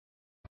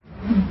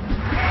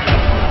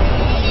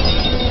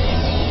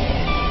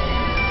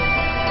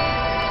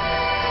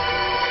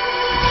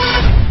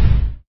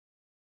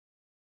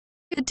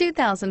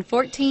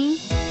2014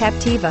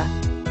 Captiva.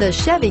 The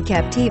Chevy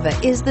Captiva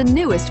is the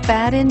newest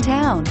fad in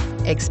town.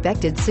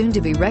 Expected soon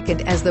to be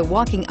reckoned as the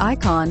walking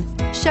icon,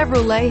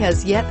 Chevrolet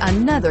has yet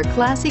another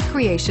classy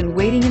creation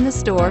waiting in the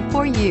store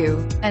for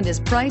you and is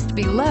priced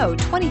below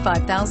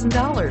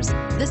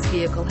 $25,000. This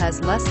vehicle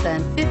has less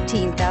than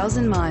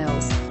 15,000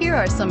 miles. Here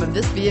are some of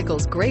this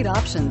vehicle's great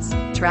options: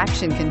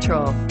 traction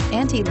control,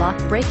 anti-lock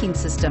braking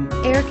system,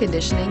 air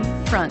conditioning,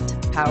 front,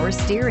 power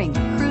steering,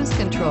 cruise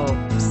control,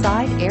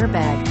 side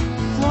airbag,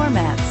 floor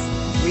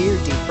mats, rear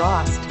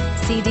defrost,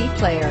 CD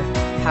player,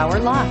 power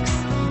locks.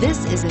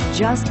 This isn't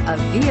just a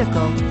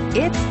vehicle,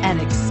 it's an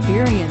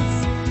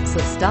experience. So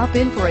stop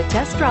in for a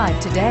test drive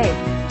today.